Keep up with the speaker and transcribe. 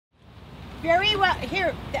Very well.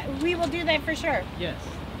 Here, we will do that for sure. Yes,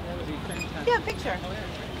 that would be fantastic. Yeah, picture.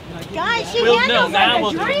 Guys, she We'll handles know,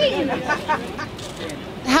 like a dream.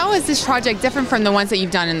 How is this project different from the ones that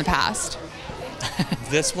you've done in the past?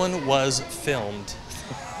 This one was filmed.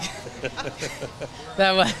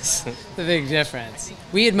 That was the big difference.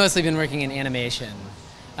 We had mostly been working in animation.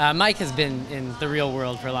 Mike has been in the real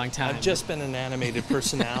world for a long time. I've just been an animated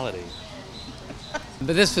personality.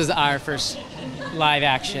 But this was our first live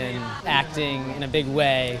action, acting in a big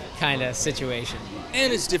way kind of situation.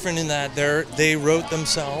 And it's different in that they wrote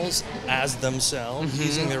themselves as themselves,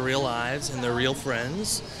 using their real lives and their real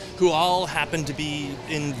friends, who all happen to be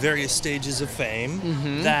in various stages of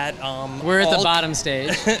fame. That we're at the bottom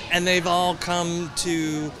stage. And they've all come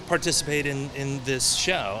to participate in this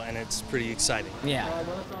show, and it's pretty exciting. Yeah.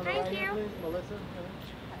 Thank you.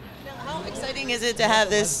 How exciting is it to have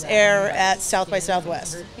this air at South by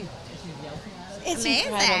Southwest? It's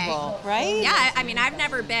amazing, incredible, right? Yeah, I mean, I've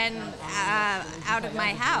never been out of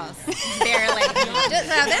my house, barely.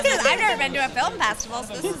 I've never been to a film festival,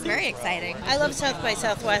 so this is very exciting. I love South by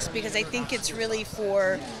Southwest because I think it's really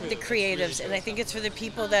for the creatives, and I think it's for the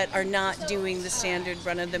people that are not doing the standard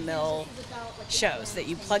run-of-the-mill shows, that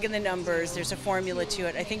you plug in the numbers, there's a formula to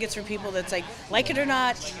it. I think it's for people that's like it or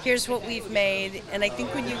not, here's what we've made. And I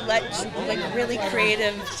think when you let really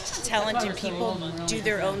creative, talented people do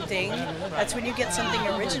their own thing, that's when you get something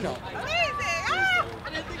original.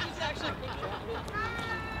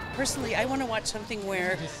 Personally, I want to watch something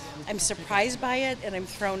where I'm surprised by it and I'm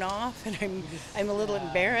thrown off and I'm a little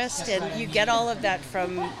embarrassed, and you get all of that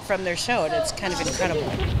from their show, and it's kind of incredible.